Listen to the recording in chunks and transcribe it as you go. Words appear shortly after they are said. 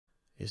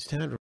It's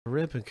time to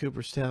rip in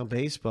Cooperstown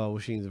baseball.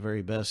 Wishing you the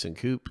very best in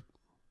Coop.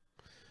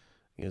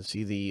 You can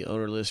see the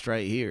owner list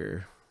right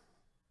here.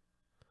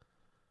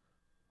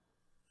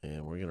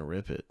 And we're going to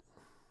rip it.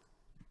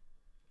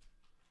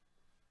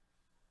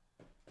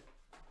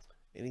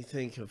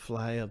 Anything can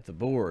fly up the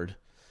board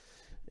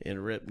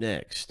and rip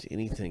next.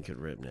 Anything could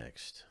rip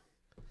next.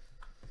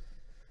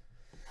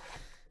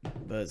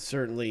 But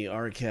certainly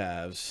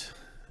Archives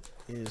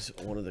is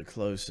one of the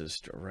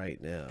closest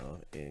right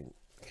now and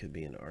could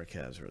be in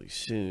Archives really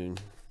soon.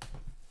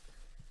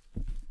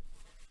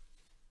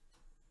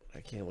 I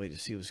can't wait to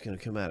see what's going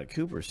to come out of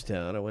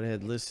Cooperstown. I went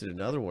ahead and listed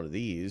another one of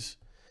these.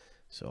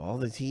 So all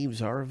the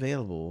teams are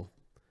available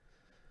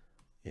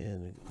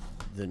in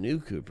the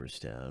new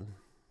Cooperstown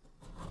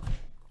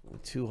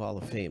with 2 Hall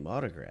of Fame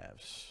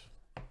autographs.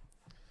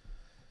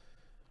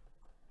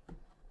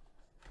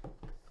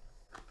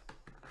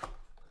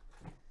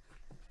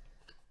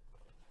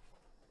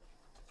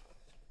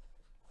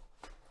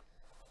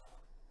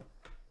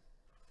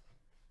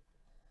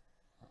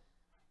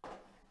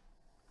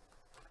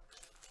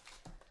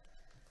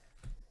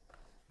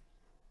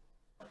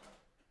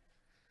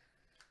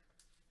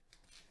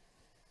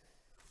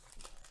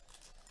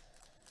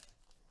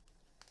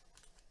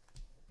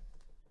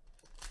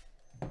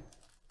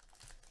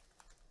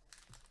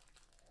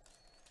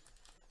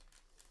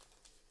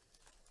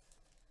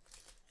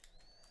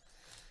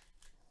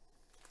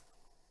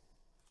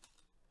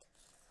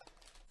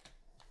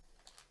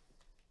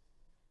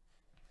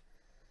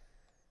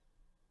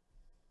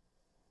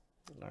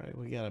 All right,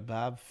 we got a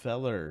Bob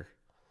Feller,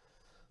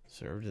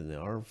 served in the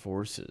Armed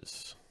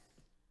Forces.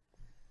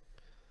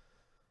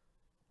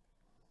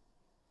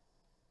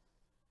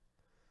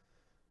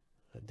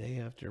 A day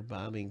after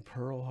bombing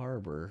Pearl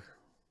Harbor.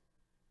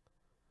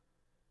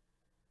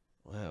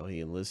 Wow, he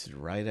enlisted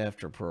right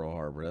after Pearl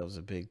Harbor. That was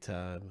a big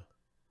time.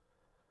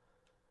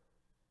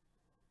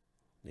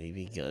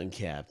 Navy gun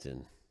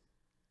captain.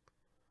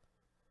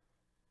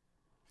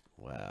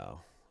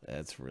 Wow,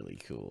 that's really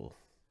cool.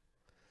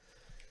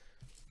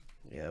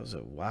 Yeah, it was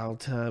a wild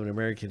time in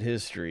American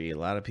history. A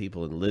lot of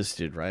people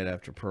enlisted right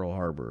after Pearl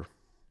Harbor.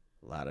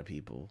 A lot of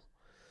people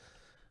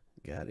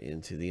got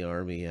into the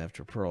Army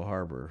after Pearl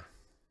Harbor.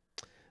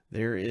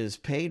 There is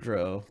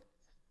Pedro.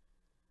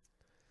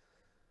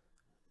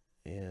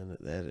 And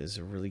that is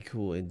a really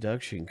cool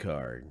induction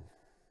card.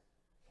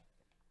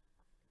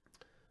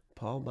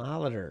 Paul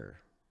Molitor,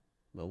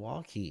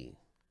 Milwaukee.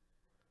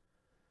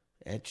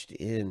 Etched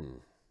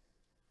in.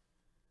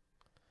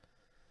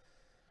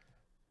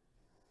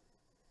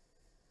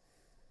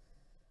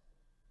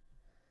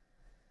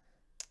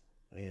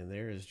 And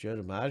there is Joe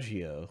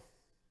DiMaggio.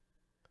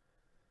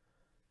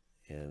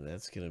 And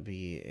that's going to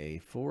be a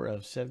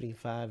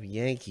 4/75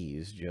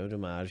 Yankees, Joe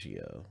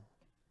DiMaggio.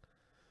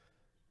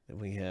 Then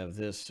we have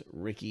this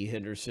Ricky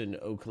Henderson,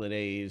 Oakland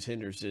A's,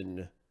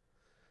 Henderson.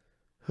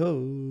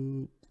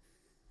 Hope.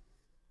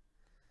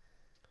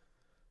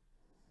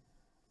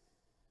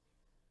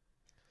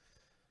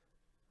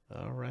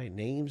 All right,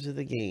 names of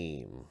the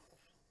game.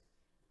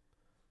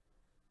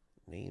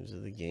 Names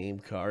of the game,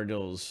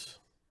 Cardinals.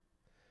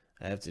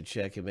 I have to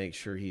check and make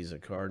sure he's a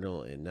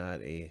Cardinal and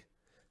not a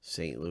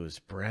St. Louis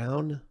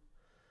Brown.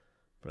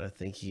 But I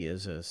think he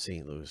is a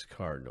St. Louis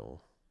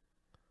Cardinal.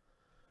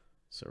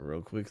 So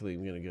real quickly,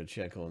 I'm going to go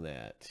check on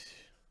that.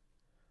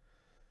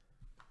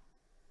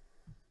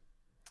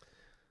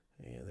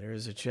 And there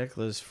is a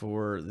checklist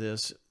for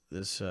this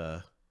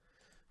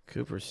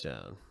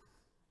Cooperstown.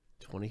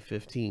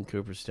 2015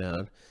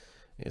 Cooperstown.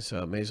 And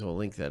so I may as well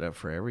link that up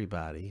for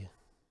everybody.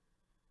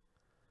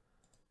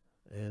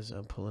 As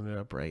I'm pulling it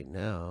up right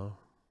now.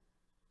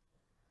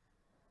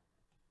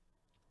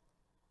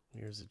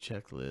 Here's the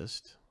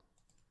checklist.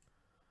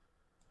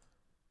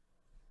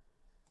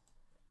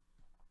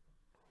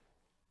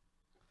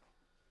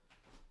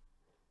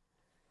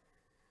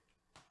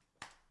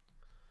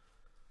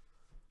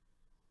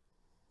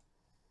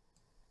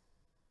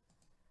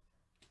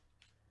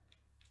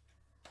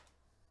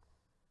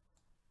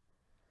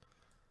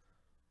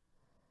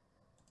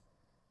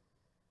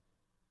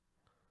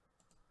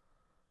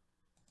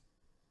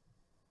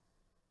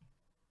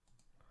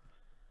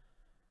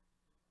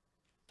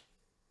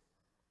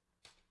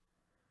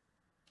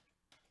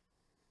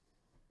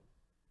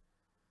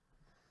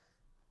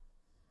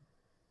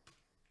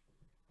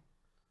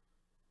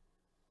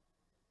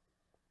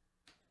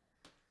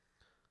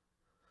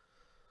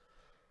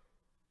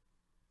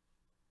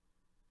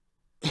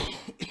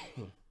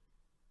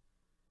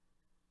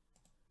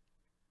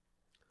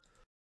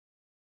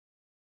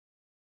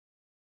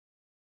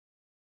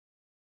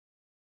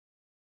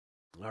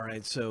 All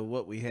right, so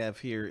what we have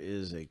here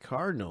is a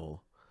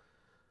Cardinal.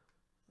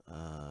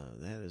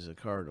 That is a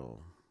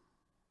Cardinal.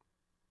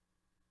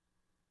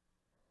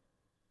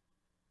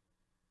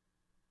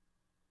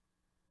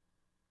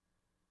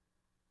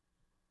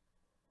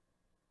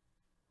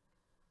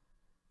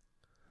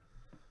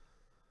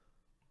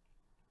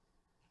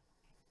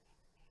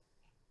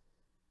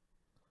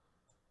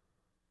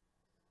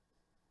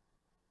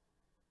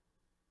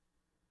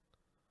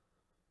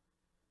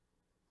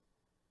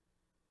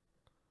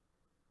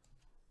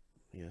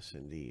 Yes,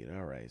 indeed.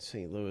 All right,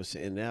 St. Louis.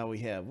 And now we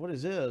have, what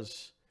is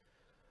this?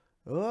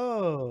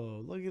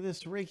 Oh, look at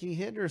this Ricky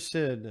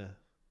Henderson.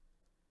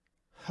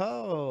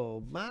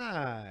 Oh,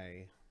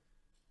 my.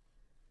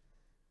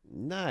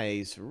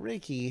 Nice.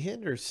 Ricky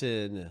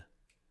Henderson.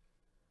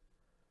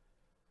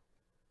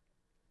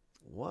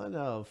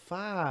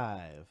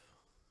 1/5.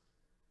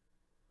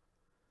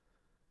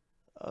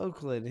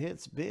 Oakland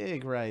hits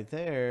big right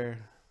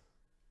there.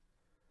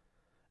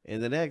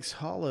 And the next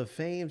Hall of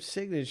Fame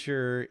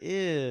signature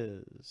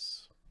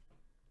is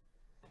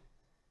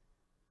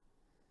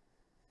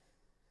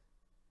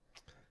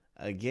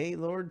a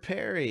Gaylord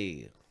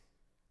Perry.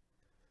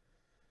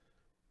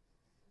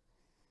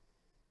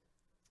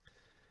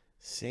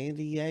 San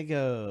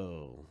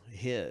Diego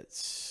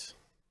hits.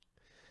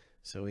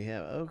 So we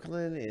have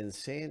Oakland and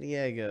San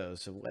Diego,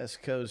 some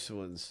West Coast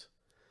ones.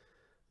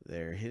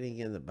 They're hitting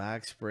in the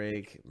box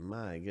break.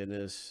 My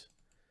goodness.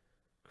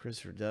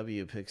 Christopher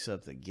W. picks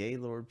up the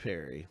Gaylord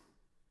Perry.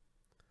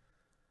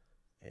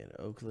 And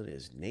Oakland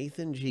is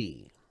Nathan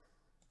G.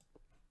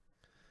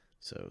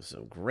 So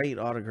some great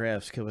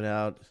autographs coming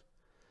out.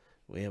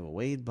 We have a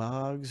Wade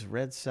Boggs,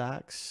 Red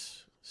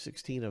Sox,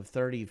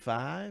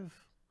 16/35.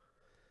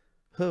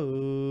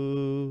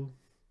 Ho.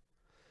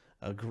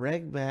 A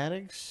Greg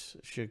Maddux,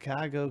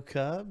 Chicago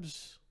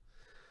Cubs.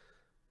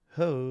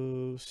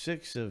 Ho.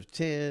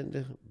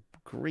 6/10.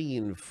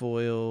 Green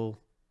foil.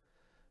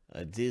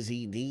 A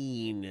Dizzy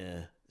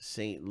Dean,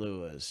 St.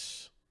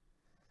 Louis.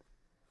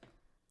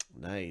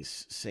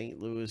 Nice. St.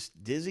 Louis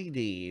Dizzy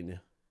Dean.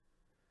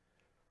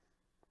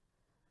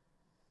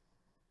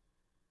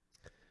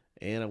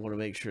 And I want to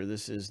make sure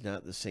this is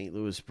not the St.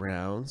 Louis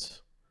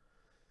Browns.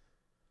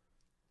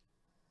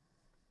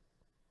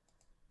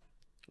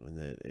 And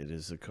that it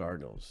is the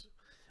Cardinals.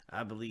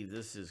 I believe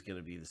this is going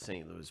to be the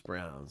St. Louis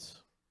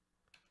Browns.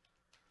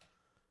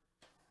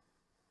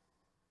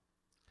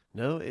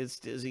 No, it's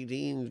Dizzy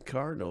Dean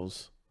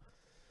Cardinals.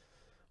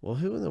 Well,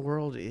 who in the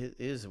world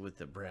is with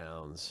the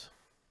Browns?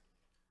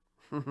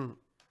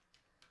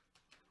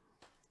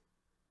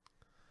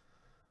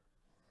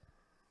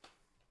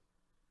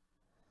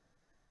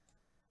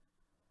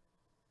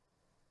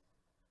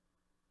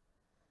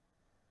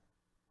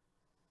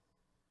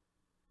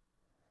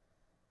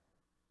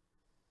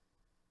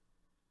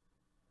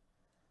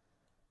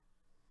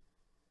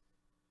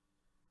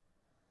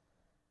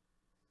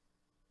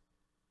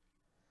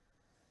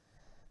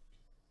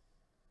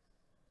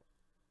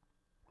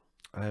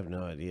 I have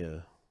no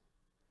idea.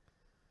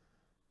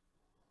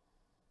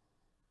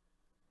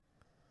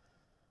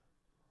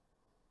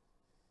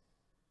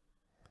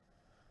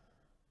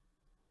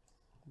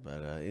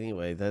 But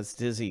anyway, that's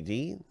Dizzy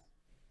Dean.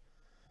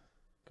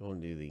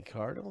 Going to the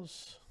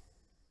Cardinals.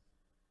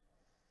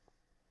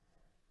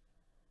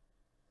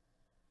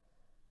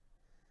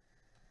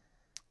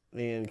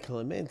 And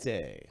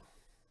Clemente.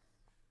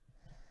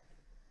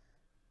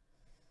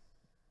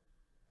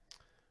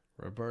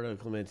 Roberto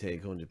Clemente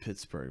going to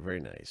Pittsburgh. Very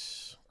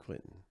nice.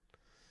 Quentin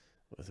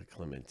with a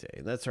Clemente.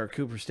 And that's our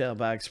Cooperstown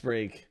box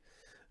break.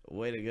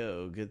 Way to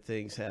go. Good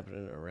things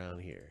happening around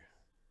here.